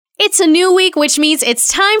It's a new week, which means it's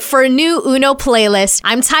time for a new Uno playlist.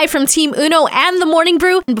 I'm Ty from Team Uno and The Morning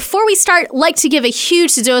Brew. And before we start, I'd like to give a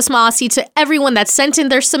huge dos malasi to everyone that sent in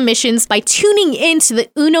their submissions by tuning in to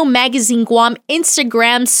the Uno Magazine Guam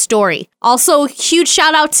Instagram story. Also, huge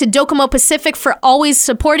shout out to Docomo Pacific for always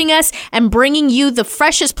supporting us and bringing you the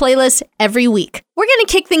freshest playlist every week. We're gonna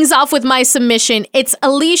kick things off with my submission. It's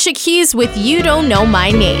Alicia Keys with You Don't Know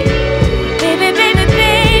My Name. Baby, baby,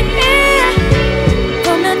 baby.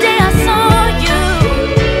 From the day I saw you,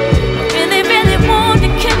 I really, really wanted to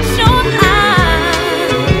catch your eye.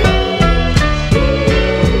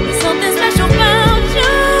 There's something special about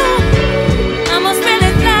you. I must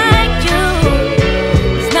really like you.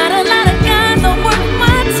 There's not a lot of guys that worth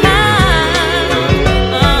my time.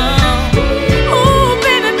 Ooh,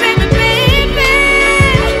 baby, baby, baby.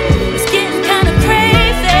 It's getting kind of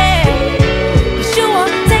crazy. 'Cause you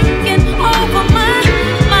are taking over my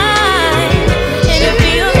mind. And it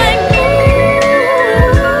feels like,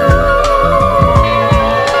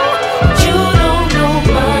 you don't know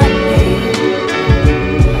my name.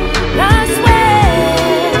 I swear,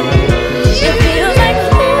 it feels like,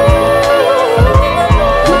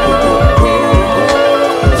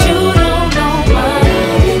 you don't know my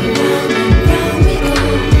name. Round we go,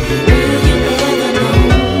 will you ever know?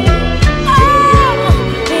 Oh,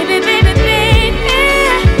 baby, baby, baby.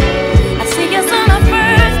 I see us on our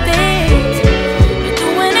first date. You're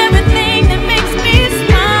doing everything that makes me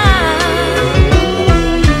smile.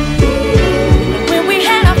 When we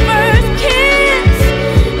had our first kiss,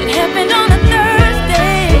 it happened on a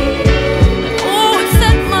Thursday. Oh, it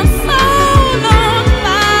set my soul on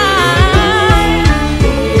fire.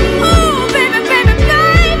 Oh, baby, baby,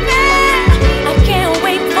 baby. I can't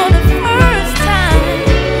wait for the first time.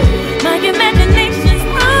 My imagination's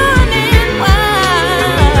running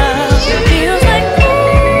wild. It feels like,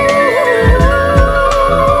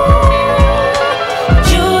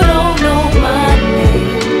 you don't know my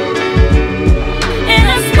name. And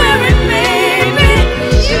I swear it, baby.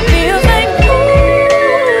 It feels like,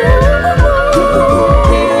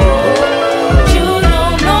 you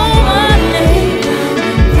don't know my name.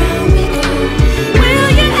 Will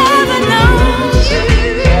you ever know?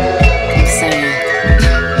 I'm saying,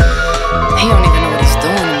 he don't even know what he's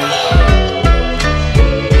doing to me.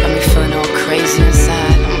 Got me feeling all crazy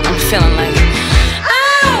inside. I'm feeling like,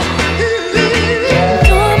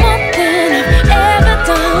 Doing more than I've ever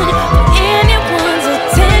done for anyone's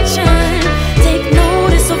attention. Take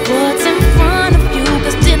notice of what's in front of you,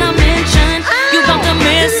 'cause did I mention you about to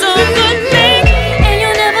miss a good thing? And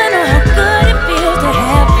you'll never know how good it feels to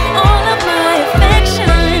have all of my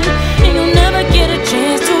affection. And you'll never get a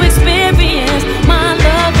chance to experience my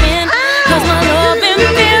loving, 'cause my loving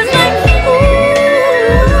feels like,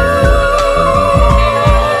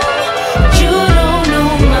 you don't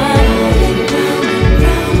know my name.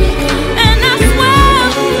 And I swear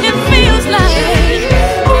it feels like,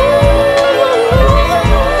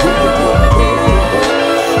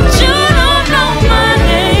 you don't know my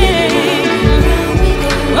name.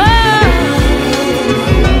 Whoa.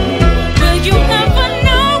 Will you ever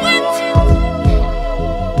know it?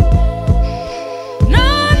 No,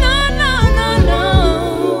 no, no, no, no.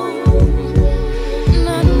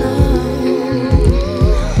 No, no.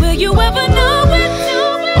 Will you ever know it?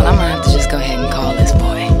 well, I'm gonna have to just go ahead and call this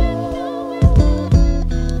boy.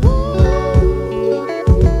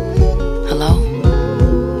 Hello?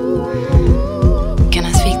 Can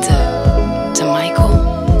I speak to Michael?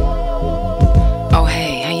 Oh,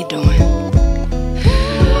 hey, how you doing?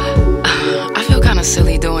 I feel kind of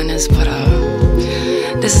silly doing this, but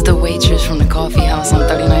this is the waitress from the coffee house on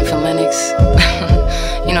 39th and Lennox.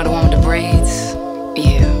 You know, the one with the braids?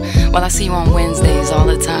 Yeah. Well, I see you on Wednesdays all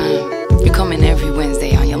the time. You come in every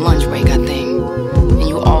Wednesday on your lunch break, I think. And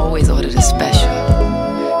you always order the special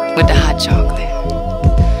with the hot chocolate.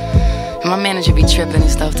 And my manager be tripping and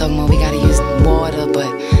stuff, talking about we gotta use water, but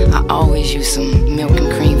I always use some milk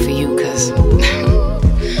and cream for you, 'cause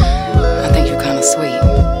I think you're kinda sweet.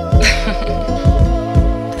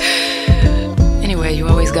 Anyway, you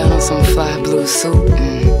always got on some fly blue suit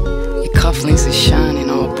and your cufflinks is shining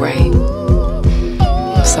all bright.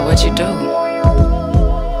 So what you do?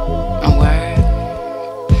 A word?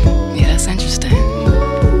 Yeah, that's interesting.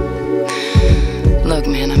 Look,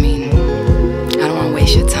 man, I mean, I don't wanna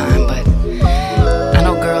waste your time, but I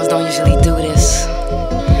know girls don't usually do this.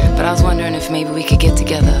 But I was wondering if maybe we could get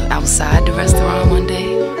together outside the restaurant one day.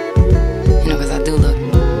 You know, 'cause I do look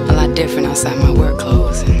a lot different outside my work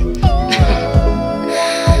clothes. And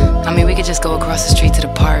I mean, we could just go across the street to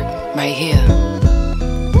the park right here.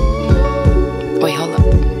 Wait, hold up.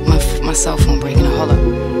 My cell phone breaking up. Hold up.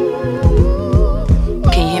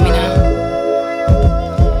 Can you hear me now?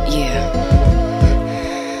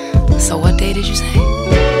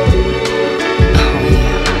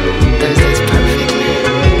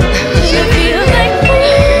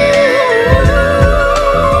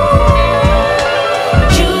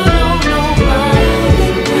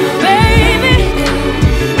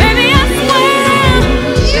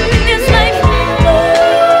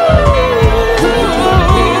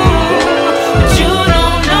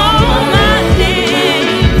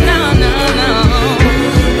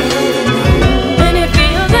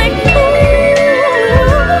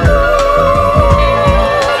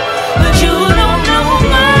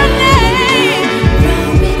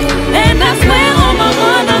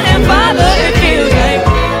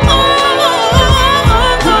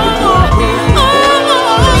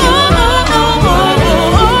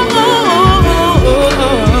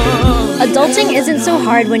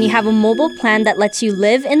 hard when you have a mobile plan that lets you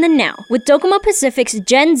live in the now. With Docomo Pacific's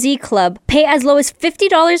Gen Z Club, pay as low as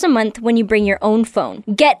 $50 a month when you bring your own phone.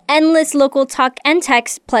 Get endless local talk and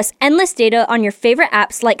text, plus endless data on your favorite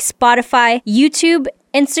apps like Spotify, YouTube,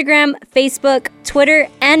 Instagram, Facebook, Twitter,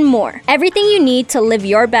 and more. Everything you need to live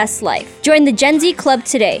your best life. Join the Gen Z Club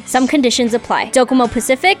today. Some conditions apply. Docomo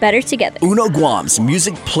Pacific, better together. Uno Guam's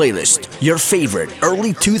music playlist. Your favorite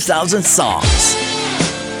early 2000 songs.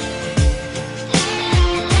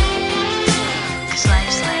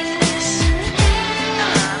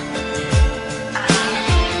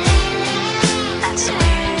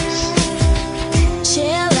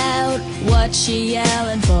 What she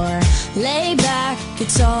yelling for? Lay back,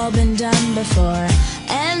 it's all been done before.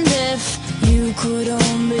 And if you could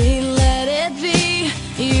only let it be,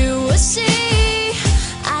 you would see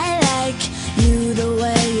I like you the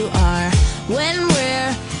way you are. When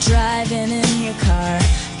we're driving in your car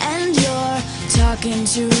and you're talking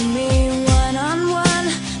to me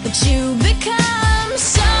one-on-one, but you become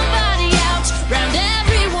somebody else, round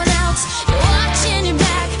everyone else. You're watching your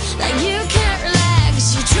back like you can't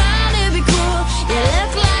relax. You're trying to be cool, you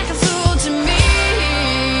look like a fool to me.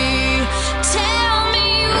 Tell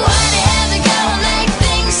me why they have to go and make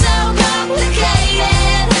things so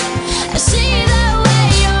complicated. I see the way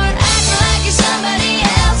you're acting like you're somebody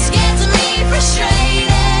else, gets me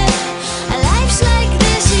frustrated. Life's like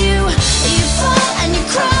this, you fall and you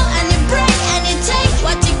crawl and you break and you take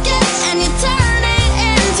what you get and you turn it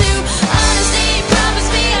into honesty. Promise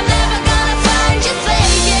me I'm never gonna find you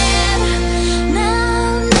faking. No,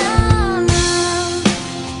 no, no.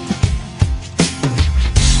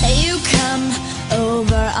 You come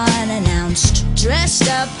over unannounced, dressed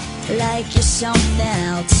up like you're something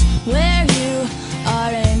else. Where you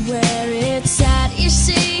are and where it's at, you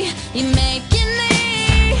see, you're making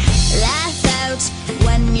me laugh out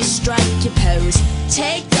when you strike your pose.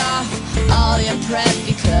 Take off all your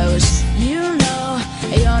preppy clothes. You know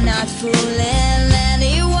you're not fooling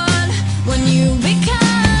anyone when you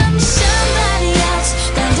become somebody else,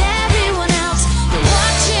 and everyone else. You're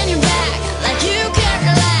watching your back like you can't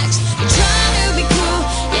relax. You're trying to be cool,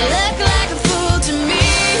 you look like a fool to me.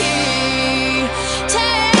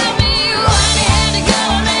 Tell me why they had to go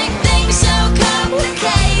and make things so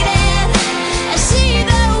complicated. I see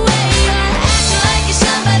the way you're acting like you're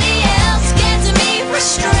somebody else, gets me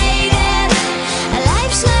frustrated.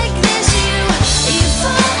 Life's like this, you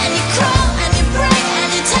fall and you crawl and you break and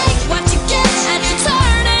you take what you get and you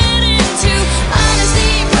turn it into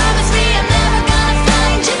honesty. Promise me I'm never gonna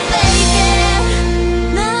find you faking.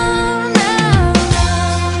 No, no, no,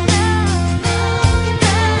 no,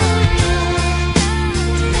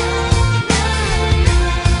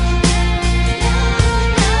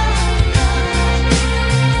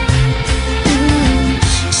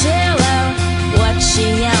 chill out, what she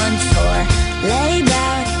yelling for? Lay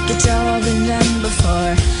back, it's all been done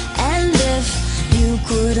before. And if you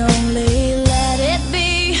could only let it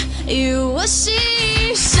be, you will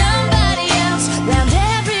see somebody else, round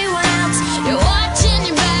everyone else. You're watching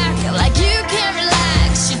your back like you can't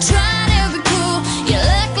relax. You're trying to be cool, you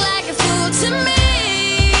look like a fool to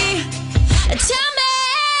me. Tell me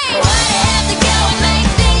why they have to go and make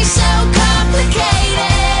things so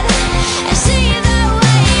complicated. I see the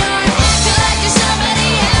way you're acting like you're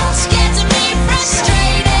somebody else, gets me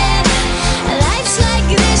frustrated. Life's like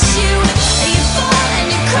this, you fall and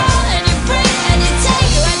you crawl and you break and you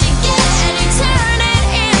take what you get and you turn it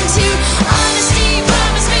into honesty.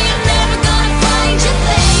 Promise me I'm never gonna find you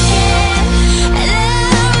faking. No,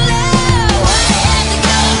 no, why they have to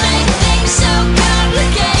go and make things so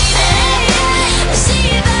complicated. I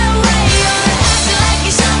see the way you're acting like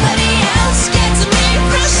you're somebody else, gets me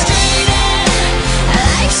frustrated.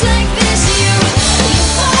 Life's like this, you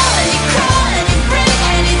fall and you crawl and you break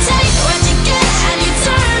and you take what you get and you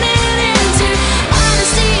turn it into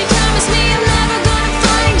honesty. Promise me I'm never gonna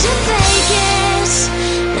find you faking.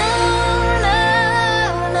 No, no,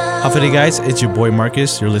 no. Howdy guys, it's your boy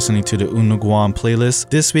Marcus. You're listening to the Uno Guam playlist.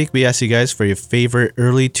 This week we asked you guys for your favorite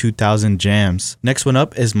early 2000 jams. Next one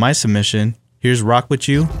up is my submission. Here's Rock With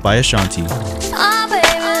You by Ashanti. Oh, baby,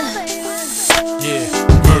 Yeah,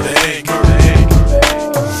 murder egg, murder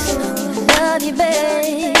egg. love you,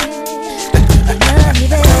 babe. Love you,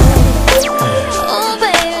 babe. Oh,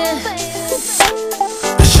 baby.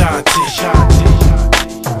 Ashanti, Ashanti.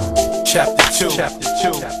 Chapter 2, Chapter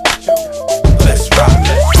 2. Let's rock,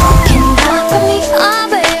 let's rock. Can you rock for me? Oh,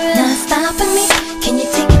 baby. Not stopping me. Can you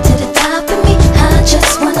take it to the top of me? I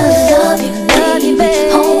just wanna love you,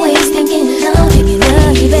 baby. Always thinking love you,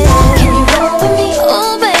 baby. Can you roll with me?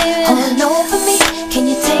 Oh, baby. All over me. Can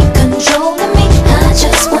you take control of me? I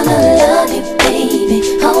just wanna love you, baby.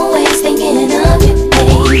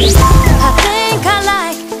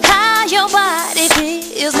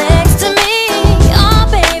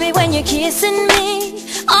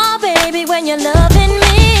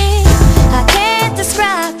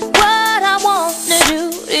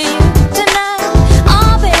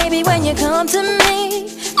 come to me,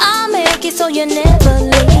 I'll make it so you never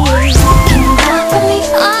leave. Can you ride for me?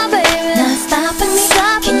 Oh baby, not stopping me.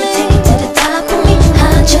 Can you take it to the top of me?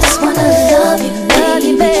 I just wanna love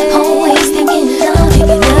you, baby. Always thinking love you,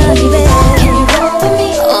 baby. Can you roll with me?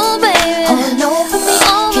 Oh baby, all over me.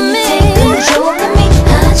 Can you take control of me?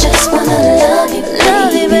 I just wanna love you,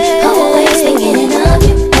 baby. Always thinking of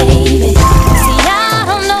you, baby. See, I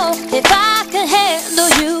don't know if I could handle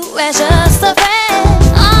you as just a friend.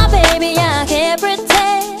 Oh baby, I can't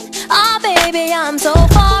pretend. Oh baby, I'm so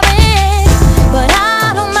foreign, but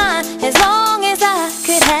I don't mind as long as I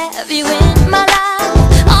could have you in my life.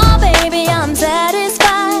 Oh baby, I'm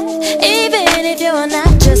satisfied, even if you're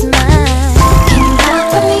not just mine. Can you ride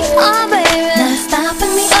for me? Oh baby, not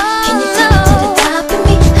stopping me. Can you take it to the top of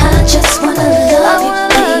me? I just wanna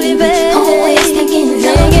love you, baby. Always thinking of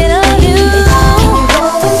you. Can you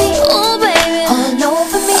roll with me? Oh baby, all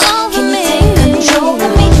over me. Can you take control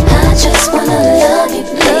of me? I just wanna love you,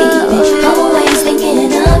 baby. Always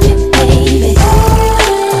thinking of you, baby.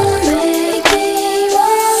 Make me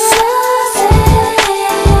wanna say,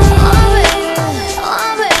 oh baby,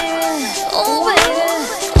 oh baby, oh baby,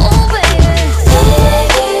 oh baby. If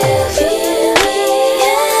you feel me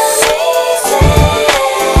and me say,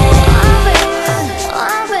 oh baby,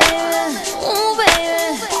 oh baby, oh baby,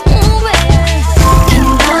 oh baby. Can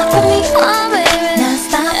you ride for me? Oh baby, not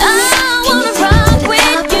stop me. I wanna rock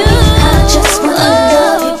with you. I just wanna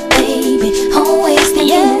love you, baby. Always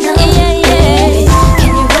thinking of you, baby.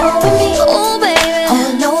 Can you roll with me? Oh baby,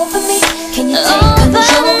 all over me. Can you take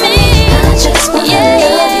control of me? I just wanna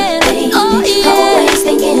love you, baby. Always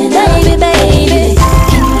thinking of you, baby.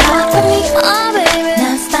 Can you ride for me? Oh baby,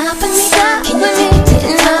 not stopping me. Can you take it to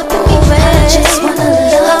the top of me? I just wanna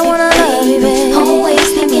love you, baby. Always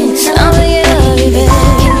thinking of you, baby.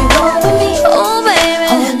 Can you roll with me? Oh baby,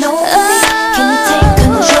 all over me. Can you take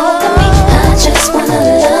control of me? I just wanna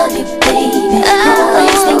love you, baby.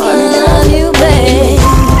 Always thinking of you, baby.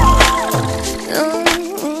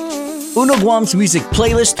 Uno Guam's music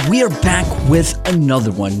playlist, we are back with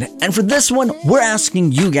another one. And for this one, we're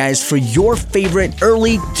asking you guys for your favorite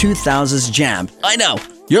early 2000s jam. I know,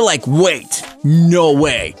 you're like, wait, no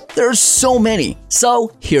way. There's so many.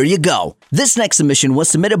 So here you go. This next submission was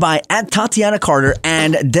submitted by @Tatiana Carter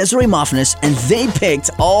and Desiree Moffinis, and they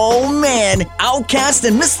picked, oh man, Outkast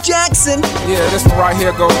and Miss Jackson. Yeah, this one right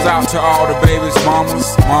here goes out to all the babies,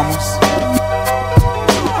 mamas.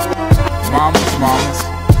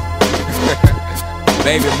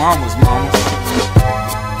 Baby mamas.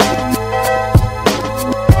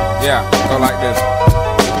 Yeah, go like this.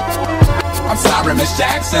 I'm sorry, Miss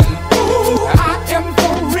Jackson. Ooh, I am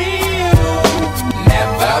for real.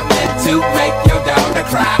 Never meant to make your daughter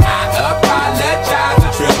cry. I apologize a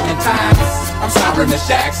trillion times. I'm sorry, Miss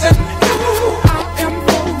Jackson. Ooh, I am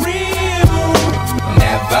for real.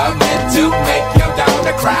 Never meant to make your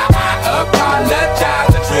daughter cry. I apologize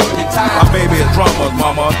a trillion times. My baby is drama,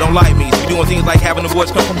 mama, don't like me. She doing things like having the boys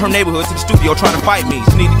come from her neighborhood to the studio trying to fight me.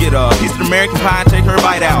 She need to get a piece of American pie and take her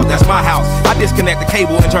bite out. That's my house. I disconnect the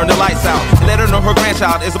cable and turn the lights out. And let her know her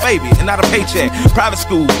grandchild is a baby and not a paycheck. Private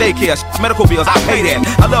school, daycare, medical bills, I pay that.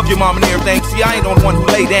 I love your mom and everything. See, I ain't the one who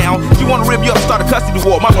lay down. She wanna rip you up, start a custody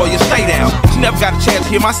war. My lawyer, stay down. She never got a chance to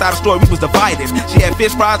hear my side of the story. We was divided. She had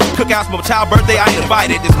fish fries, cookouts for my child's birthday. I ain't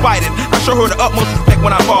invited, despite it. I show her the utmost respect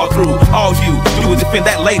when I fall through. All you do is defend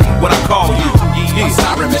that lady when I call you. I'm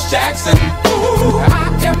sorry, Miss Jackson. Ooh,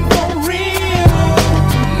 I am for real.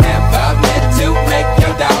 Never meant to make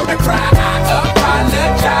your daughter cry. I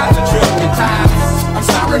apologize a trillion times. I'm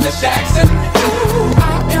sorry, Miss Jackson. Ooh,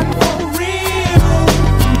 I am for real.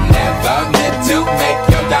 Never meant to make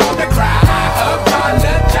your daughter cry. I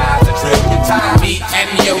apologize a trillion times. Me and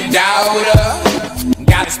your daughter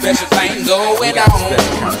got a special thing going on.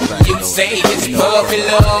 You say it's puppy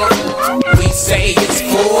love, we say it's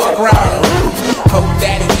full grown. Hope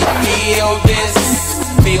that we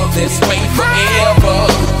feel this way forever.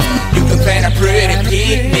 You can plan a pretty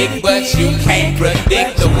picnic, but you can't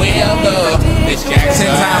predict the weather. Miss Jackson.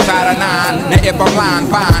 10 times out of 9, now if I'm lying,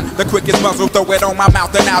 fine. The quickest muzzle, throw it on my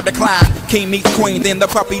mouth and I'll decline. King meets queen, then the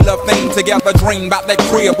puppy love thing. Together dream about that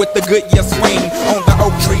crib with the good year swing. On the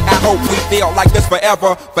oak tree, I hope we feel like this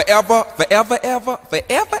forever. Forever, forever, ever,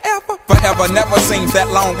 forever, ever. Forever never seems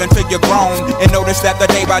that long until you're grown. And notice that the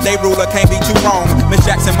day by day ruler can't be too wrong. Miss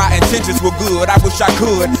Jackson, my intentions were good. I wish I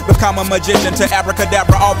could become a magician to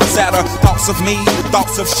abracadabra all the sadder. Thoughts of me,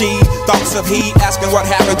 thoughts of she, thoughts of he. Asking what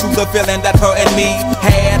happened to the feeling that her and me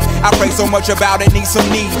had. I pray so much about it, need some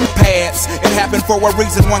knee pads. It happened for a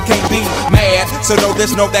reason, one can't be mad. So know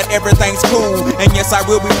this, know that everything's cool. And yes, I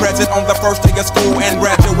will be present on the first day of school and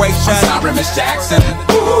graduation. I'm sorry, Miss Jackson.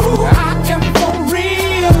 Ooh, I am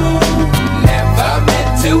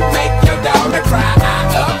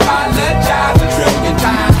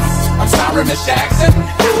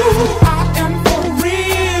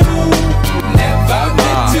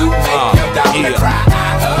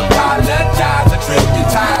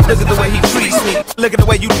Look at the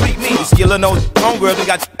way you treat me. You see your little nose homegirl, you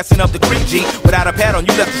got sent up the creek, G. Without a pad on,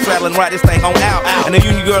 you left the straddle and ride this thing on out. And the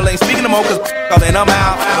union girl ain't speaking no more, cause then I'm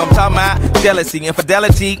out. I'm talking about jealousy,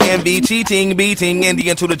 infidelity, envy, cheating, beating, and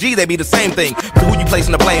the N to the G, they be the same thing. But who you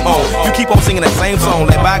placing the blame on? You keep on singing that same song.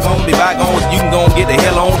 Let bygones be bygones, you can go and get the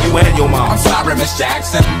hell on you and your mom. I'm sorry, Miss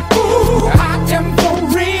Jackson. Ooh, I am for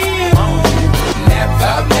real.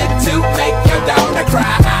 Never meant to make your daughter cry.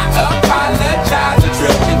 I apologize a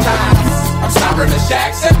trillion times. I'm sorry, Miss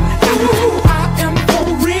Jackson. Ooh, I am for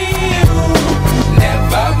real.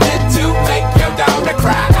 Never meant to make your daughter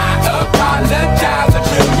cry. I apologize a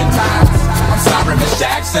trillion times. I'm sorry, Miss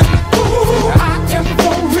Jackson. Ooh, I am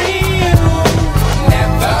for real.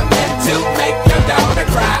 Never meant to make your daughter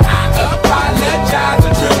cry. I apologize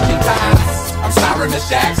a trillion times. I'm sorry, Miss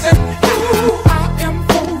Jackson. Ooh, I am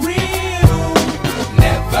for real.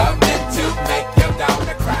 Never meant to make your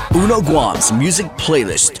daughter cry. Uno Guam's music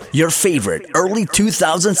playlist, your favorite early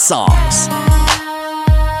 2000 songs.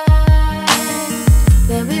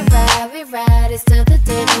 When we ride, it's till the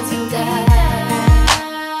day that we die.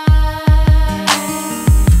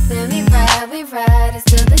 When we ride, it's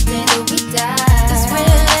till the day that we die. It's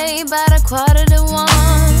real late, about 1:45.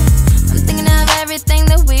 I'm thinking of everything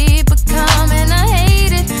that we've become, and I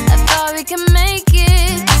hate it. I thought we could make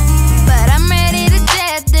it, but I'm ready to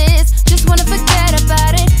dead this. Just wanna forget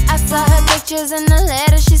about it. I saw her pictures in the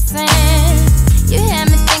letter she sent. You had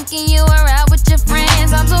me thinking you were out with your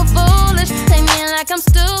friends. I'm so foolish, play me like I'm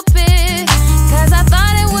stupid, cause I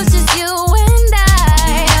thought it was just you and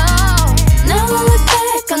I. Oh, now I look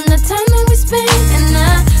back on the time that we spent, and I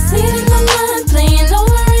see it in my mind playing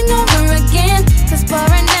over and over again. Cause for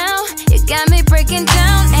right now, you got me breaking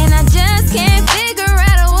down, and I just can't figure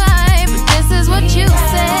out a why. But this is what you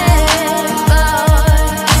said, boy.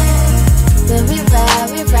 When we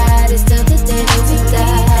ride, it's till the day that we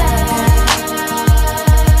die.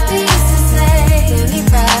 We used to say, when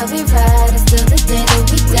we ride, it's till the day that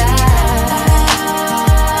we die.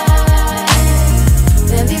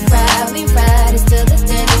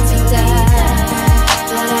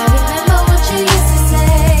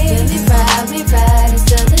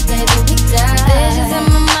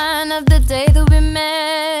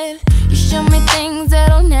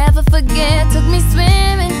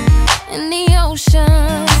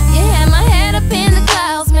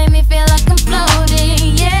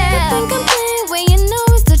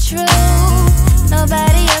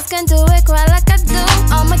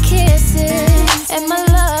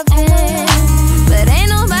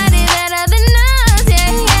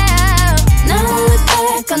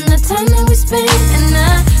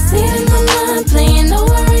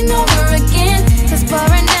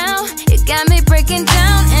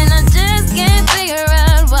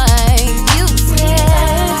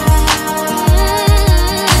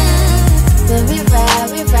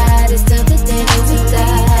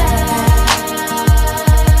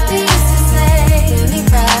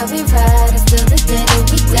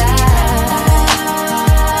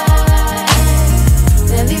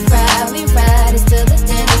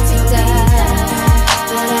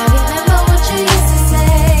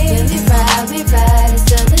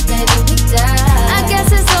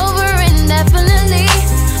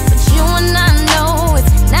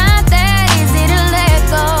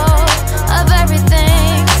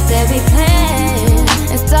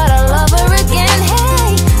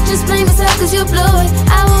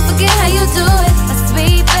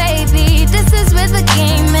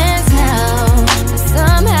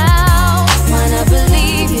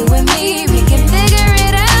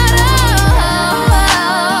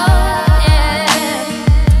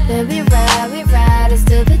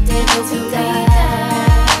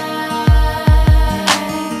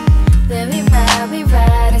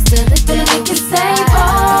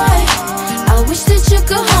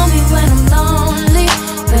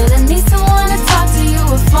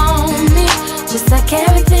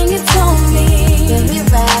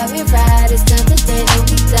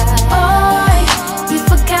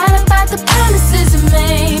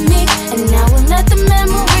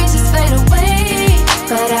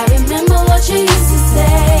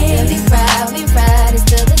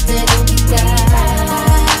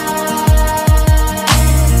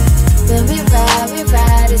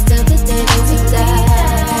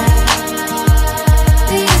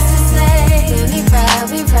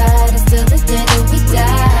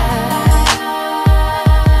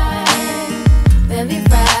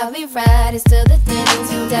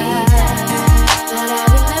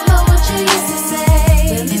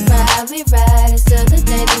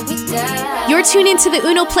 tune into the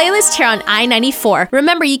Uno playlist here on I-94.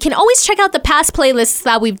 Remember, you can always check out the past playlists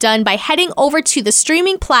that we've done by heading over to the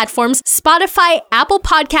streaming platforms Spotify, Apple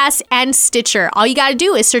Podcasts, and Stitcher. All you gotta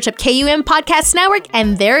do is search up KUM Podcast Network,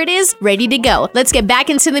 and there it is, ready to go. Let's get back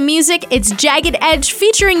into the music. It's Jagged Edge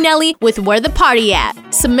featuring Nelly with Where the Party At.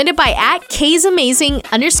 Submitted by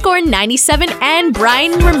 @KsAmazing_97 and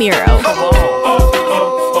Brian Ramiro.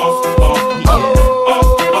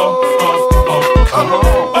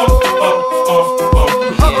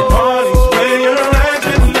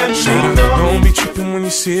 When you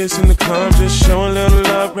see us in the club, just show a little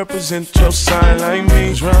love, represent your side like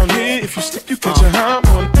me. Round here, if you slip, you catch a hot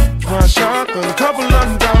one. Try shotgun, a couple of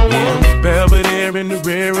them down one. Belvedere in the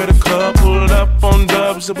rear of the club, pulled up on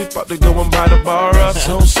dubs, so we about to go and buy the bar up.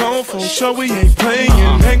 So for sure we ain't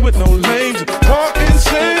playing, hang with no lames, walk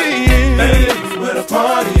insane. Hey, where the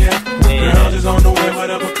party at? Girls is on the way, where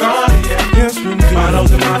the Bacardi at? Yes, we do.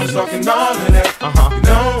 Models and models talking all of that. You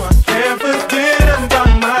know I can't forget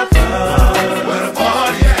about my love. Where the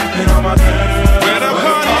party at? And all my girls. Where the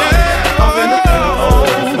party at? Up in the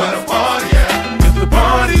club. Where the party at? If the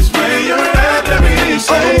party's where you're at, let me hear you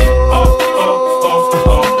say, oh, oh, oh,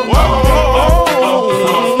 oh, oh, oh,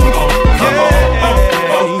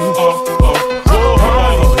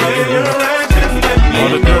 all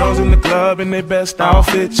the girls in the club in their best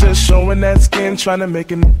outfit, just showing that skin, trying to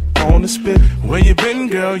make it on the spit. Where you been,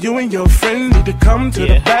 girl? You and your friend need to come to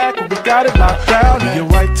the back. We got it locked down. In your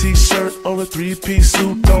white t-shirt or a three-piece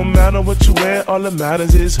suit, don't matter what you wear, all that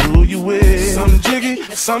matters is who you with. Some jiggy,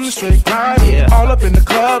 some straight grimy, all up in the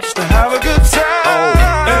club just to have a good time.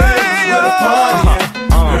 Hey, where the party at?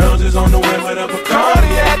 Girls is on the way, where the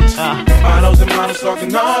Bacardi at? Models and models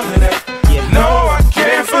talking all of that. No, I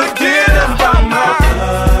can't forget about my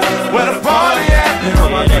love. Where the party at? And all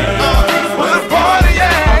my girls. Where the party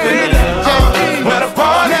at? Where the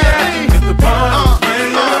party at? If the party's where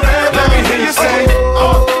you're at, let me hear you say, oh,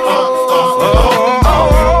 oh, oh, oh, oh, oh,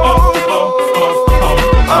 oh,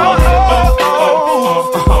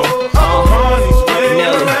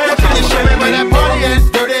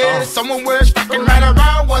 someone wears fucking right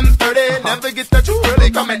around 1:30. Never get that you really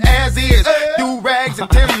coming as is. Do rags and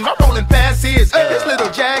Timbs, I'm rolling past his. This little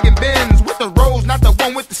Jag and Benz with the rose, not the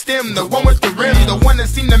one with the stem, the one with the rims, the one that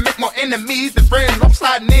seem to make more enemies than friends. I'm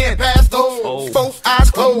sliding in past those, both eyes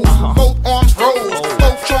closed, both arms rose,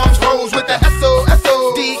 both charms rose with the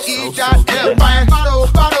S-O-S-O-D-E.F. Buying bottle,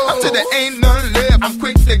 up to the ain't none left. I'm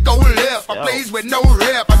quick to go left. I plays with no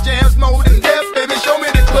rep. I jams more than left, baby. Show me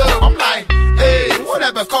the club. I'm like, hey,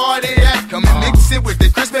 whatever car they at, come and mix it with the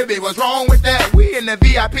Chris, baby. What's wrong with that? We in the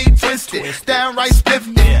VIP twisted, downright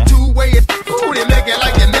spiffed it. Two-way, ooh, they make it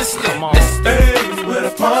like you missed it. Hey, where the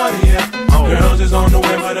party at? Girls is on the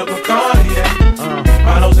way, where the Bacardi at?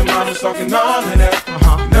 Models and models talking all of that.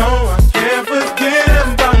 No, I can't forget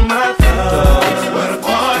about my love. Where the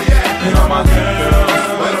party at? And all my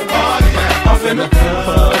girls. Where the party at? Off in the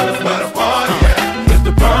club. Where the party at? If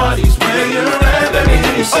the party's where you're at, let me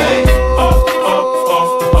hear you say, oh, oh,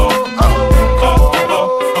 oh, oh, oh, oh,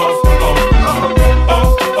 oh,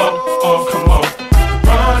 oh, oh, oh, come on. The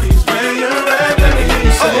party's where you're at, let me hear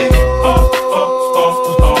you say, oh, oh, oh, oh,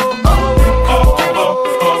 oh,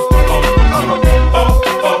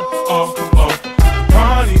 oh, oh, oh,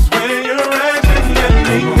 party's where you're at, just let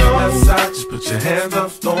me know. Left side, just put your hands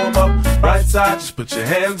up, throw 'em up. Right side, just put your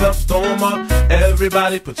hands up, throw 'em up.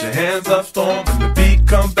 Everybody put your hands up, throw 'em. When the beat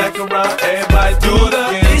come back around, everybody do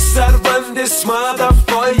the east side, run this mother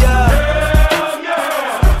for ya. Hell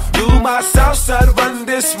yeah. Do my south side, run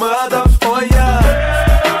this mother for ya.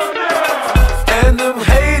 Hell yeah. And them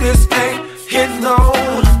haters ain't hitting on.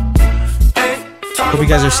 Hope you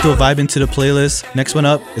guys are still vibing to the playlist. Next one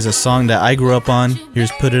up is a song that I grew up on.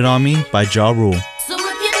 Here's Put It On Me by Ja Rule. So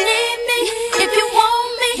if you need me, if you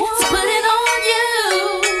want me, to put it on you.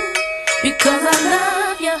 Because I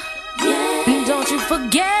love you, yeah. Don't you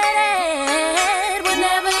forget it.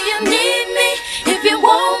 Whenever you need me, if you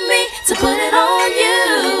want me, to put it on you.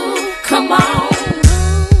 Come on.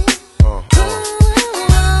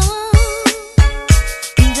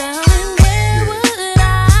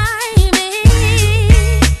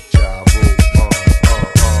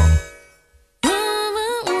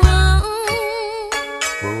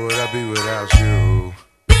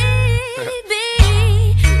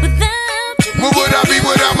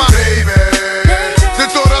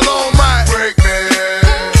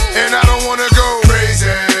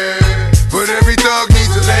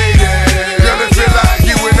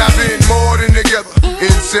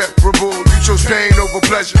 Inseparable, you chose pain over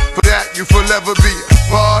pleasure. For that, you forever be a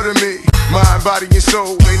part of me. Mind, body, and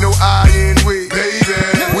soul, ain't no I in way. Baby,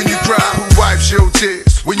 when you cry, who wipes your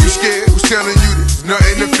tears? When you scared, who's telling you there's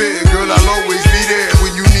nothing to fear? Girl, I'll always be there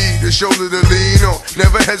when you need a shoulder to lean on.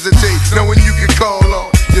 Never hesitate, knowing you can call on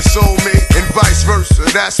your soulmate and vice versa.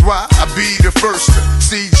 That's why I be the first to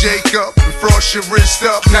see Jacob and frost your wrist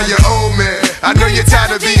up. Now you're old man, I know you're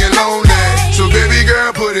tired of being lonely. So baby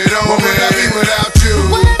girl, put it on. What would I be without you?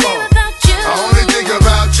 I only think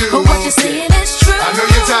about you. But what you're saying is true. I know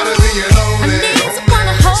you're tired of being lonely. I need someone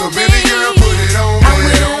to hold so baby girl, put it on. I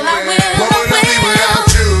will. What would I be without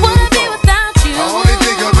you? Wanna be without you. I only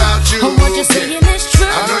think about you. But what you're saying is true.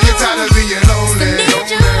 I know you're tired of being lonely. Need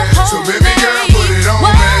you to hold so baby girl, put it on.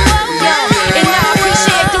 And I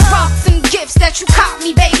appreciate the rocks and gifts that you caught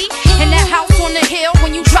me, baby. And that house on the hill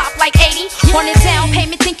when you drop like 80 on the down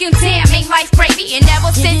payment, thinking damn, ain't life gravy. And ever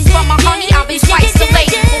since for my honey, I've been twice the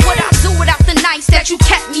lady. But what I do without the nights that you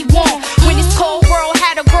kept me warm when this cold world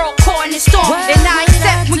had a girl caught in the storm. And I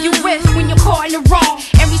accept when you with, when you're caught in the wrong,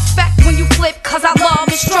 and respect when you flip, cause our love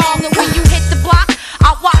is strong. And when you hit the block,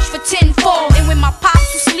 I watch for 10 fall. And when my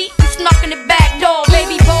pops was asleep, you snuck in the back door.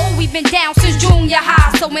 Baby boy, we've been down since junior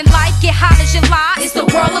high. So when life get hot as July, it's the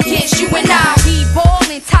world against you and I. We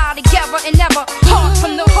ballin', tied together and never heart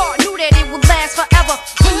from the heart, knew that it would last forever.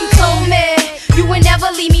 When you told me you would never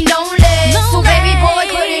leave me lonely. So baby boy,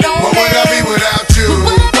 put it on. What would I be without you?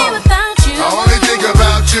 I only think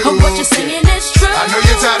about you. But what you're saying is true. I know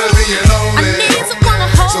you're tired of being lonely. I need someone to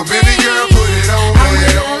hold so baby girl, put it on.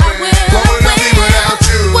 What would I be without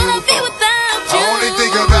you? I only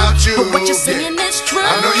think about you. But what you're saying is true.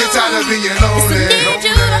 I know you're tired of being lonely.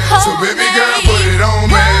 So baby girl, put it on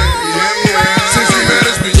me. Yeah, yeah. Since we met,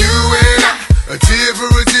 it's been you and I. A tear for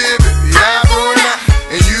a tear, baby, eye for an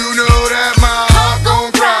eye. And you know that my heart gon'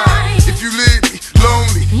 cry if you leave me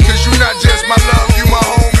lonely. Cause you not just my love, you my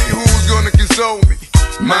homie. Who's gonna console me?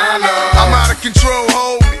 My love. I'm out of control,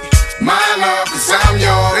 hold me. My love, cause I'm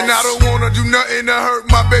yours. And I don't wanna do nothing to hurt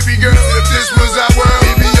my baby girl. If this was our world,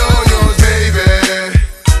 it'd be all yours, baby.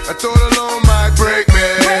 I thought alone might break me.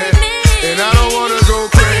 And I don't wanna go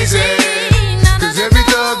crazy, cause every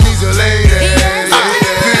thug needs a lady.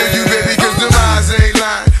 Feel you, baby, cause the eyes ain't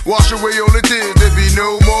lying. Wash away all the tears, there be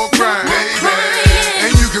no more crying, baby.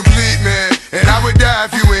 And you complete me, and I would die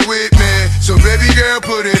if you ain't with me. So baby girl,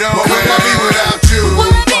 put it on. What would I be without you?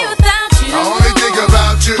 I only think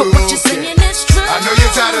about you. But what you're saying is true. I know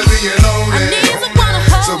you're tired of being lonely.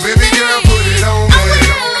 So baby girl, put it on me.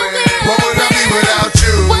 What would I be without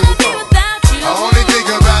you? I only think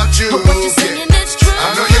about you. But what you're saying is true.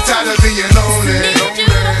 I know you're tired of being lonely.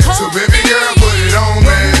 So baby girl, put it on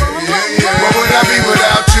me. Yeah, yeah. What would I be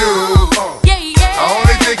without you? I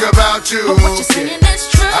only think about you. But what you're saying is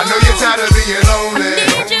true. I know you're tired of being lonely.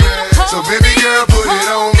 So baby girl, put it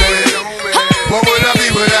on me. What would I be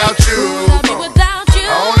without you?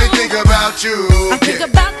 I only think about you.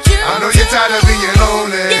 I know you're tired of being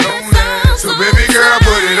lonely. So baby girl,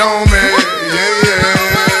 put it on me. Yeah, yeah.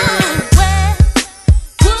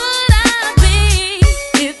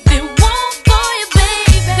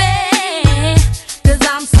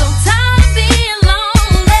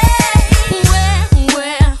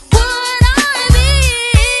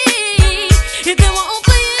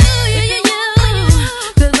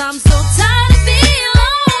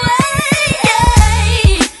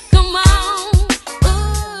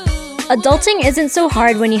 Adulting isn't so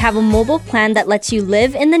hard when you have a mobile plan that lets you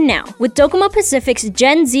live in the now. With Docomo Pacific's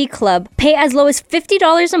Gen Z Club, pay as low as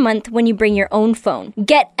 $50 a month when you bring your own phone.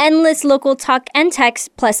 Get endless local talk and text,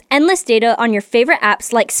 plus endless data on your favorite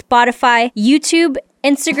apps like Spotify, YouTube,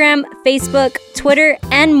 Instagram, Facebook, Twitter,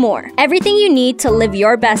 and more. Everything you need to live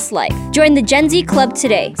your best life. Join the Gen Z Club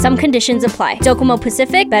today. Some conditions apply. Docomo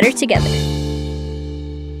Pacific, better together.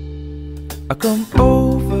 I come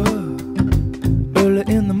over early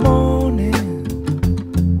in the morning,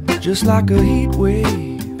 just like a heat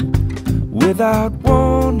wave without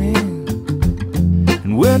warning.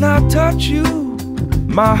 And when I touch you,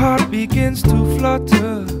 my heart begins to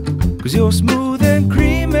flutter, 'cause you're smooth and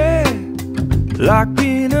creamy like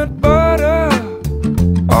peanut butter.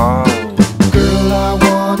 Oh, girl, I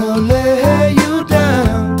wanna lay you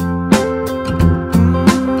down.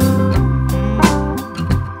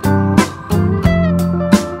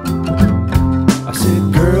 I said,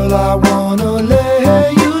 girl, I wanna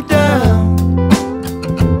lay you down.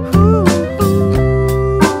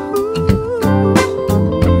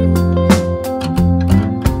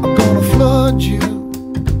 I'm gonna flood you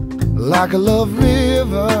like a love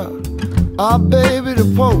river. Ah, baby, the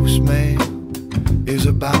postman is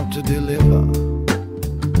about to deliver.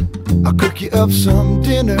 I'll cook you up some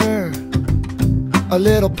dinner, a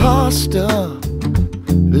little pasta,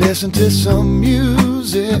 listen to some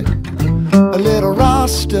music, a little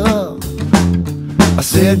Rasta. I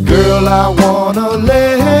said, girl, I wanna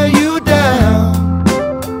lay you down.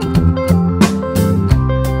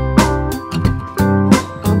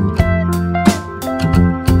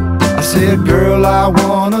 I said, girl, I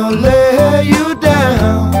wanna lay you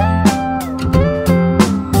down.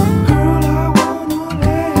 Girl, I wanna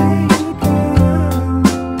lay you down.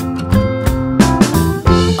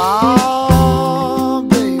 Oh,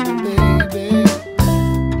 baby, baby,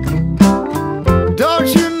 don't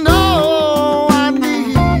you know I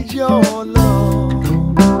need your love?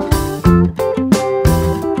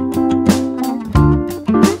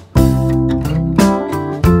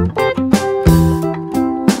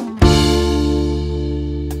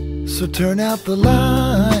 So turn out the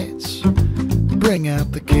lights, bring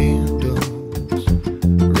out the candles,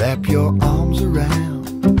 wrap your arms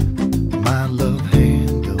around my love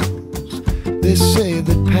handles. They say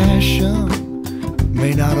that passion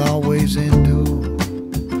may not always endure,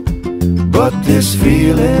 but this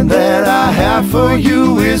feeling that I have for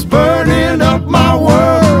you is burning up my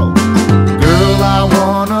world. Girl, I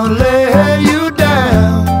wanna lay you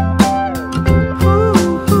down.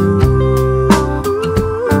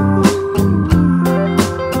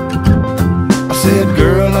 I said,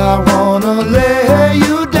 girl, I wanna lay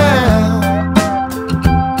you down.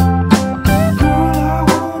 Girl, I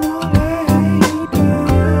wanna lay you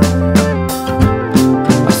down.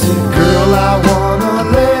 I said, girl, I wanna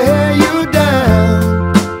lay you down.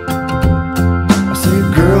 I said,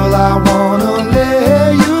 girl, I wanna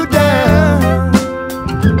lay you down.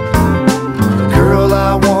 Girl,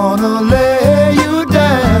 I wanna lay you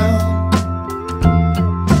down.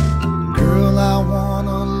 Girl, I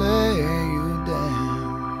wanna lay you down.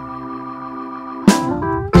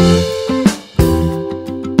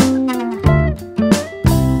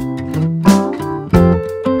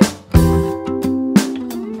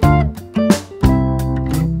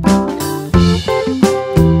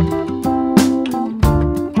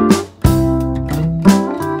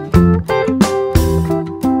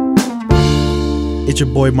 It's your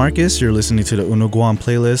boy Marcus. You're listening to the Uno Guam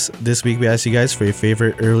playlist. This week we asked you guys for your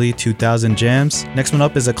favorite early 2000 jams. Next one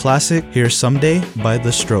up is a classic. Here's Someday by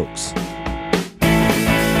The Strokes.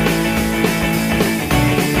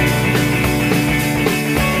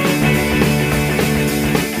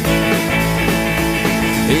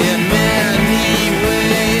 In many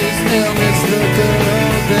ways, they'll miss the good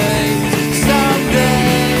old days.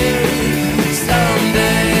 Someday,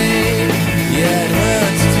 someday, yeah, it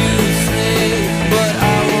hurts to say, but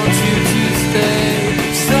I want you to stay.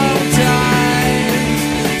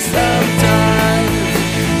 Sometimes,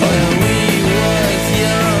 when we was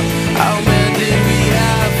young, how man did we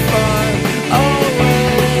have fun?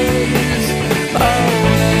 Always,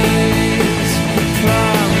 always,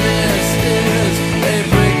 promises, they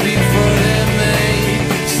break before they're made.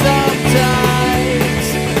 Sometimes,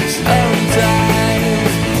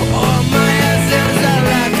 all my essence are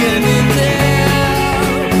lacking in depth.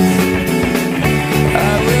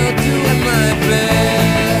 I will do my best.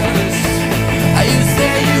 You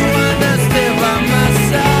say you wanna stay by my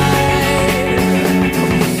side,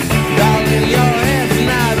 darling, your head's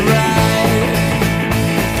not right.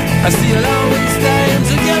 I see long time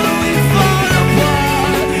together we fall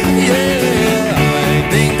apart. Yeah, I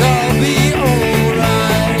think I'll be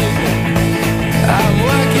alright. I'm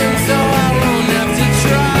working so I won't have to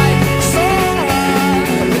try so hard.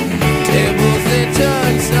 Tables they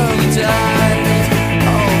turn sometimes.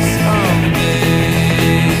 Oh, someday.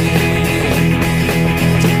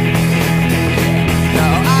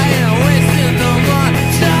 Now I ain't wasting no more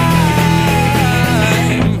time.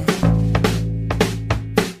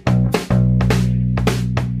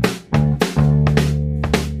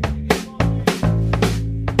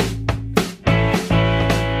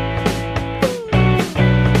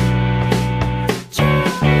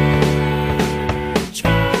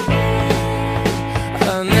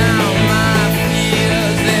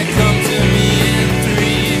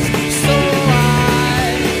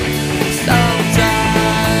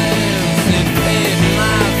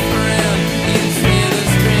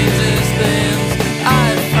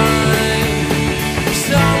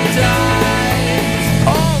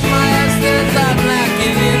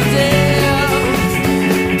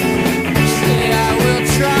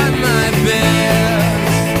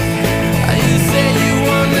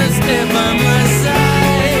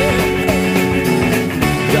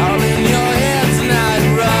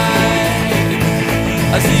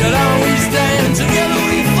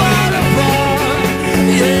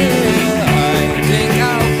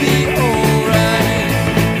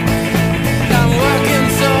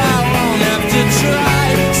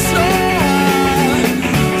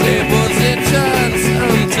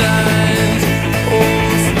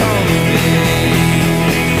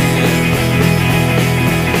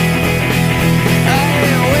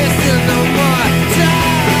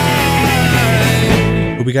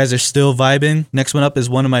 you guys are still vibing. Next one up is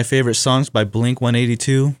one of my favorite songs by Blink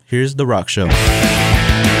 182. Here's The Rock Show.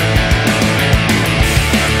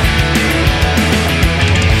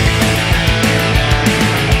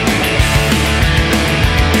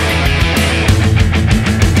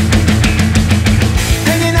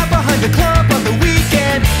 Hanging out behind the club on the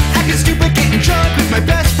weekend, acting stupid, getting drunk with my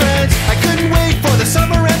best friends. I couldn't wait for the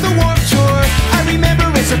summer and the Warped Tour. I remember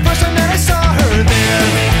it's the first time that I saw her there.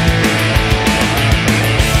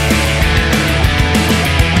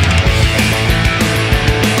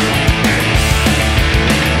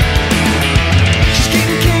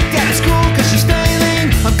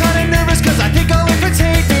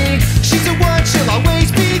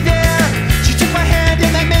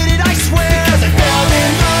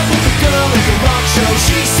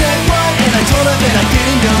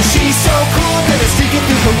 She's so cool that I stick it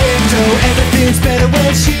through her window. Everything's better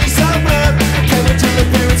when she's around. Can't wait till the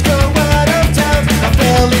parents go out of town. I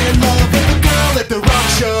fell in love with the girl at the rock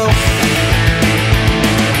show.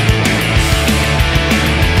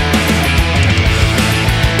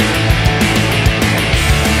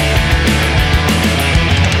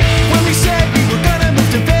 When we said we were gonna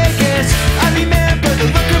move to Vegas, I remember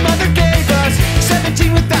the look her mother gave us.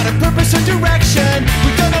 17 without a purpose or direction.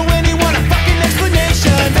 We don't know anyone, a fucking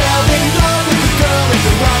explanation. Fell in love with the girl at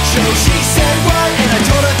the rock show. She said what? And I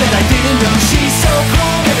told her that I didn't know. She's so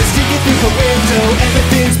cool that I stick it through her window.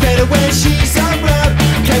 Everything's better when she's around.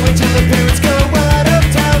 Can't wait till the parents go out of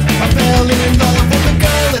town. I fell in love with the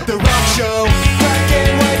girl at the rock show. Black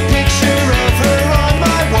and white picture of her on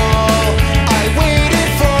my wall. I waited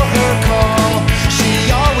for her call.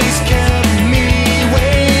 She always kept me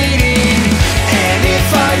waiting. And if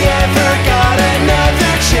I ever got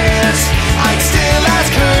another chance, I'd still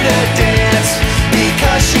ask her to dance,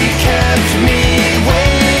 because she kept me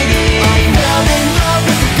waiting. I fell in love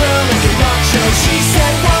with the girl at the rock show. She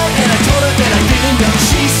said what? And I told her that I didn't know.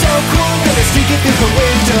 She's so cool that I stick it through her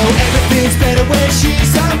window. Everything's better when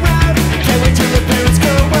she's around. Can't wait till the parents go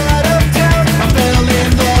out of town. I fell in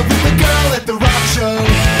love with the girl at the rock show.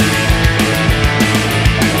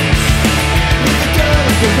 With the girl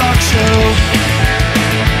at the rock show.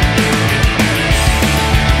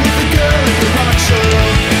 With the girl at the rock show.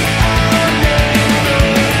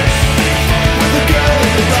 With the girl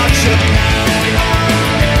at the rock show.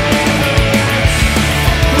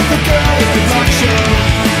 With the girl at the rock show. With the girl at the rock show.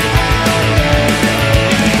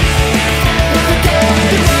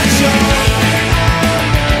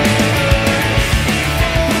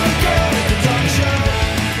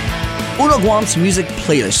 Uno Guam's music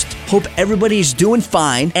playlist. Hope everybody's doing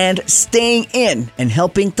fine and staying in and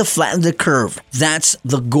helping to flatten the curve. That's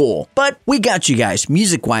the goal. But we got you guys.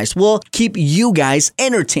 Music-wise, we'll keep you guys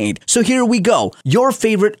entertained. So here we go. Your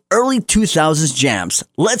favorite early 2000s jams.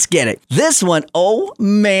 Let's get it. This one, oh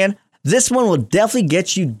man, this one will definitely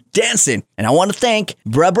get you dancing. And I want to thank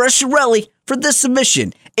Barbara Shirelli for this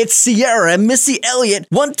submission. It's Sierra and Missy Elliott.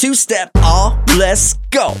 1-2 step. Oh, let's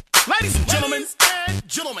go. Ladies and gentlemen,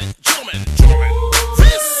 gentlemen,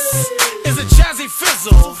 this is a jazzy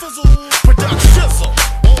fizzle, production.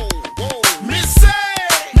 Missy,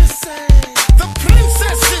 the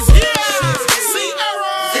princess is here.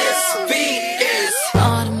 Sierra, this beat is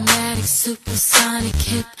automatic, supersonic,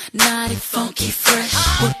 hypnotic, funky, fresh.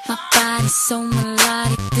 With my body so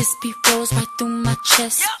melodic, this beat rolls right through my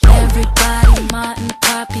chest. Everybody, Martin,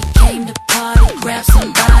 Poppy came to party. Grab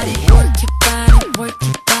somebody, work your body, work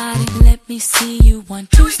your body. Let me see you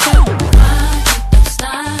 1-2 step. Rock it, don't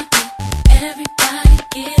stop it. Everybody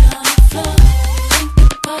get on the floor. Bring the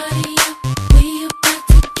party up. We about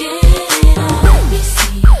to get it on. Let me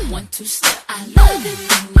see you 1-2 step. I love it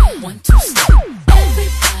when you 1-2 step.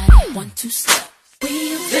 Everybody 1-2 step.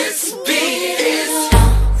 This beat is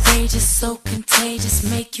outrageous, so contagious,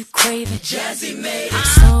 make you crave it. Jazzy made it.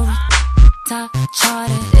 So top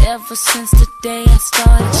charted ever since the day I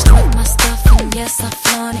started. Struck my stuff and yes I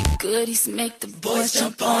flaunt it. Goodies make the boys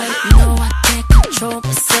jump on it. No, I can't control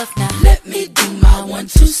myself now. Let me do my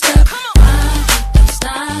 1-2 step. Rock it, don't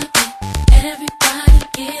stop it. Everybody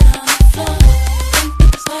get on the floor. Bring the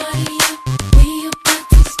party up. We about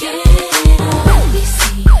to get it on. Let me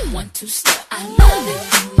see you 1-2 step. I love it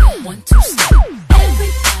when you 1-2 step.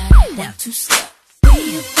 Everybody 1-2 step.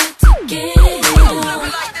 We about to get it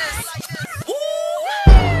on.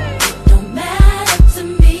 Don't matter to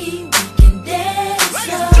me, we can dance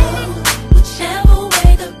slow. Whichever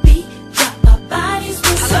way the beat drop, our bodies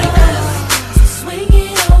will soar. So swing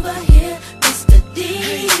it over here, Mr.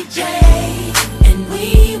 DJ, and we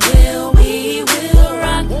will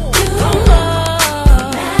rock you. Don't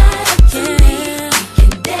matter to me, we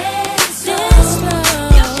can dance slow.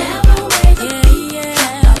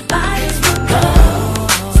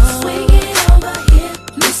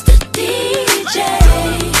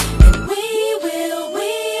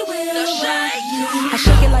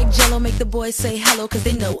 boys say hello cause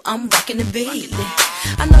they know I'm rocking the beat.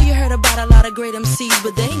 I know you heard about a lot of great MCs,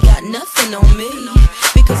 but they ain't got nothing on me.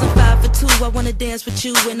 Because I'm 5'2", I wanna dance with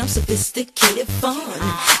you and I'm sophisticated fun.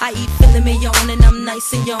 I eat filet mignon and I'm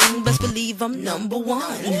nice and young, best believe I'm number one.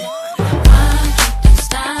 Why don't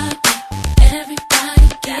stop it? Everybody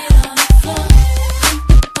get on the floor. Pump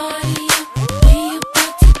the party up, we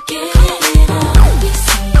about to get it on. We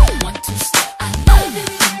see 1, 2 step, I love it.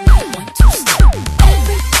 1, 2 step,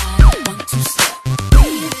 everybody 1, 2 step, we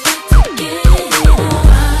about to get it on.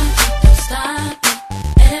 Why don't stop it?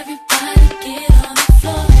 Everybody get on the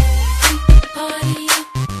floor. Pump the party up,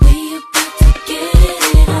 we about to get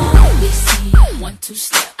it on. We see 1, 2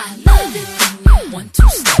 step, I love it. 1, 2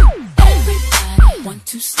 step, everybody 1,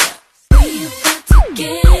 2 step, we about to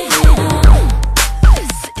get it on.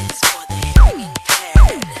 This is for the hearing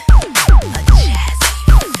impaired, a jazzy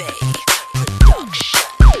fave production.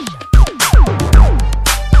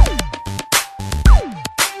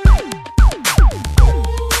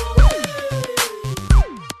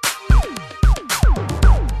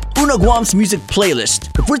 Uno Guam's music playlist.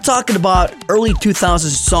 If we're talking about early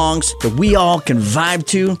 2000s songs that we all can vibe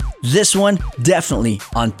to, this one definitely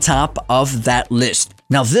on top of that list.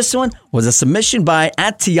 Now this one was a submission by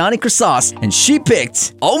xTina, and she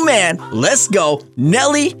picked, oh man, let's go,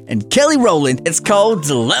 Nelly and Kelly Rowland. It's called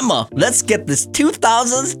Dilemma. Let's get this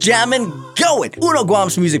 2000s jamming going. Uno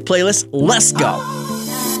Guam's music playlist, let's go.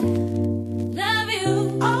 Love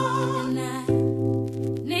you, and I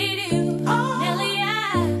need you, Nelly.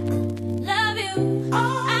 I love you,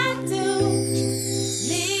 I do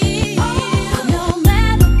need you. No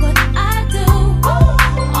matter what I do,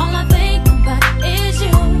 all I think about is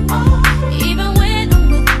you. Even when I'm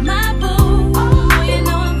with my boo, oh, you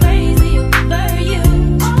know I'm crazy over you.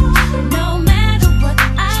 No matter what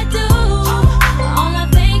I do, all I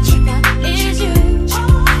think about is you.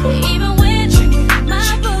 Even when I'm with my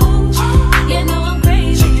boo, you know I'm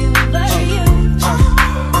crazy over you.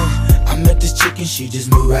 I met this chick and she just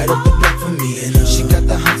moved right up the block for me. And she got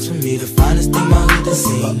the hots for me, the finest thing my hood has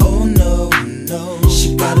seen. But oh no, no,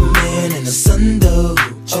 she got a man and a son though.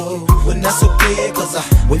 Oh, but that's okay, cause I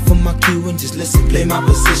wait for my cue and just listen, play my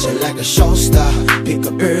position like a show star. Pick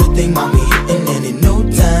up everything, mommy hitting, and in no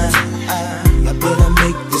time I better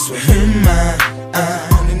make this with him mine.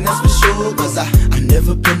 And that's for sure, cause I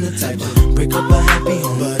never been the type to break up a happy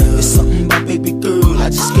home. But it's something about baby girl, I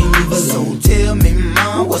just can't leave alone. Tell me,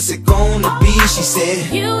 mom, what's it gonna be? She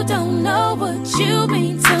said, You don't know what you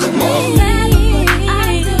mean to Come me. on. No matter what I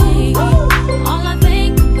do, all I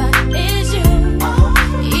think about is you.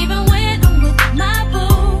 Even when I'm with my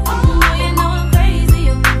boo, oh, you know I'm crazy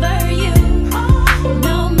over you.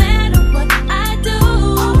 No matter what I do,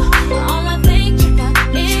 all I think about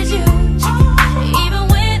is you. Even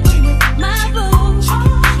when I'm with my boo,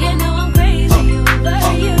 you know I'm crazy over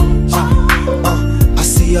you. I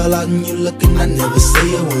see all out and you looking, I never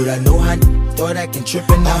say a word. I know how thought I can trip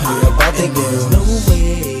and I heard about that girl. No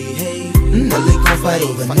way, hey, Nelly gon' fight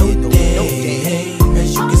over no day, hey,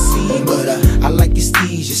 as you can see. But I like your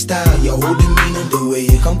steez, your style, your whole demeanor, the way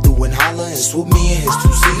you come through and holler and swoop me in his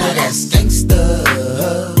 2-seater. Now that's gangsta,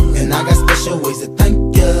 and I got special ways to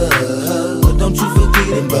thank ya. Don't you forget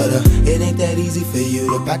it, but it ain't that easy for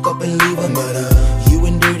you to back up and leave him. But you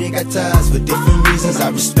and Dirty got ties for different reasons. I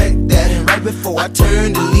respect that. And right before I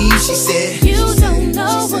turned to leave, she said, You don't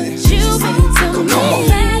know what you mean to me. Come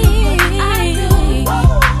on. I do.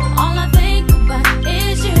 All I think about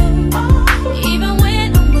is you. Even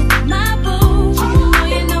when I'm with my boo, oh,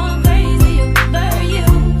 you know I'm crazy over you.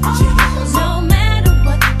 No matter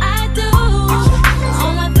what I do,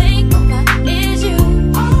 all I think about is you.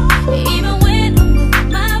 Even when I'm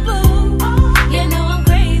with my boo, you know I'm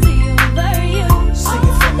crazy over you. Sing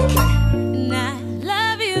it for me, Kay. And I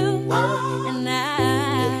love you, and I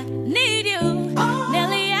need you,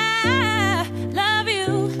 Nelly. I love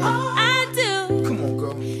you, I do, Come on,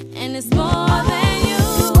 girl. and it's more than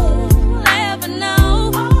you'll ever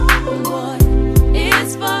know. Boy,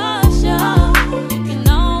 it's for sure. You can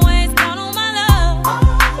always count on my love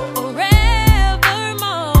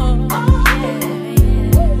forevermore.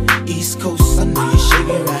 Yeah. East Coast, I know you shake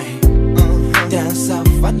it right. Down south,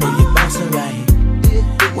 I know you bouncing right.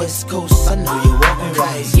 West Coast, I know you walking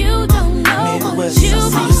right. You don't know what Midwest, you I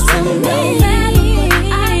see mean you to swinging me. right.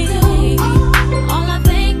 I do. All I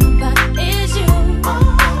think about is you.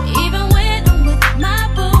 Even when I'm with my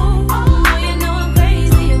boo, oh, you know I'm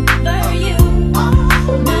crazy over you.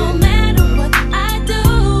 No matter what I do,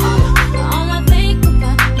 all I think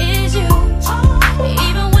about is you.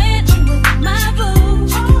 Even when I'm with my boo,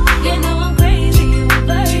 you know I'm crazy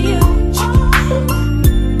over you.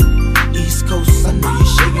 East Coast, I know you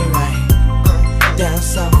shake it right.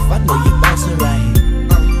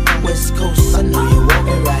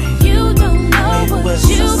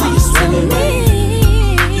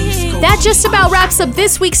 just about wraps up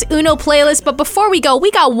this week's Uno playlist, but before we go, we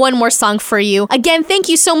got one more song for you. Again, thank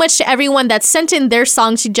you so much to everyone that sent in their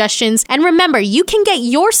song suggestions. And remember, you can get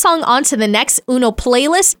your song onto the next Uno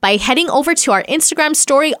playlist by heading over to our Instagram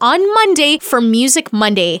story on Monday for Music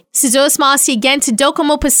Monday. Sisqo Smasi again to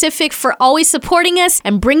Docomo Pacific for always supporting us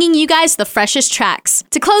and bringing you guys the freshest tracks.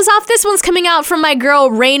 To close off, this one's coming out from my girl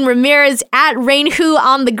Rain Ramirez at RainWho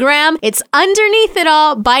on the gram. It's Underneath It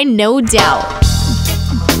All by No Doubt.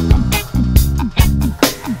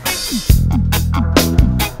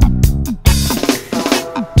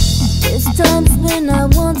 There's times when I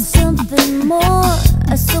want something more,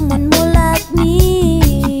 someone more like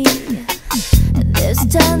me. There's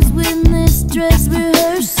times when this dress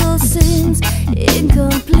rehearsal seems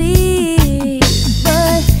incomplete,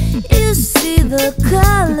 but you see the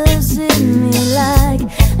colors in me like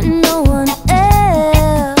no one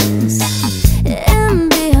else. And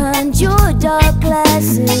behind your dark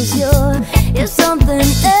glasses, you're something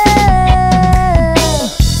else.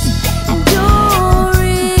 And you're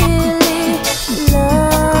really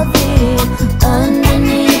lovely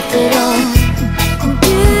underneath it all. And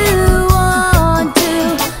you want to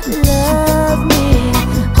love me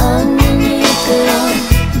underneath it all.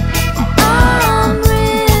 I'm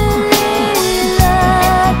really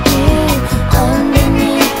lucky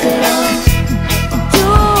underneath it all.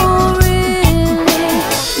 You're really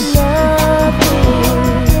lovely.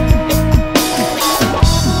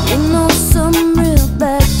 You know some real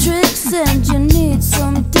bad tricks and you need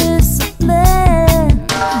some discipline.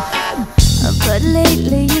 But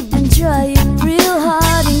lately you've been trying real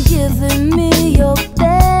hard and giving me your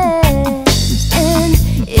best. And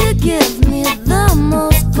you give me the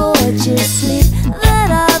most gorgeous sleep that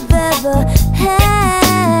I've ever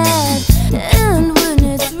had. And when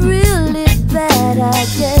it's really bad, I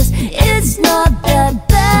guess it's not that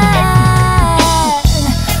bad.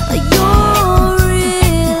 You're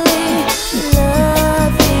really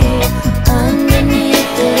lovely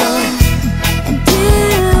underneath it all. And you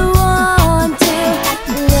want to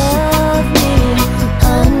love me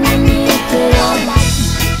underneath it all.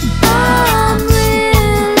 I'm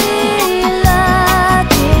really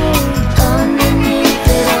lucky underneath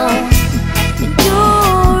it all. And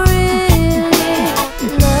you're really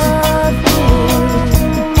lovely.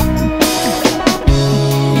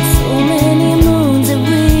 So many moons that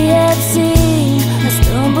we have seen are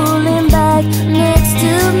stumbling back next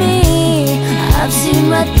to me. I've seen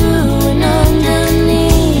right through and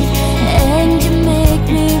underneath, and you make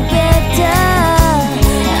me better.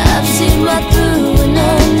 I've seen right through and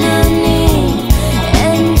underneath,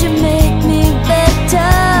 and you make me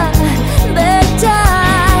better, better,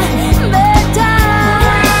 better.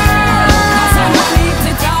 Underneath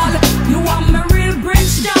it all, you want me real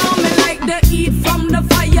Brimstone, me like the heat from the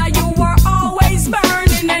fire. You were always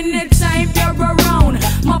burning anytime you're around.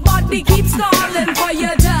 My body keeps calling for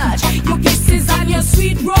your touch, your kisses and your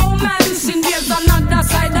sweet romance. And there's another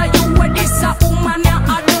side of you where this a woman I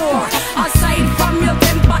adore. Aside from your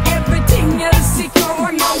temper, everything else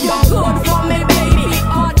secure. Now you're good for me, baby,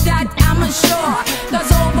 all that I'm sure.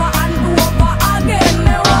 'Cause over and over again,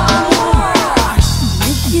 me want more.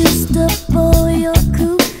 You used up all your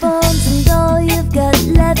coupons and all you've got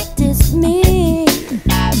left is me.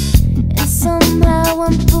 And somehow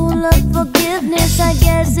I'm full of forgiveness, I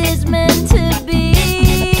guess it's meant to be.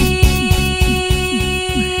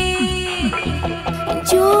 And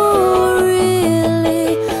you're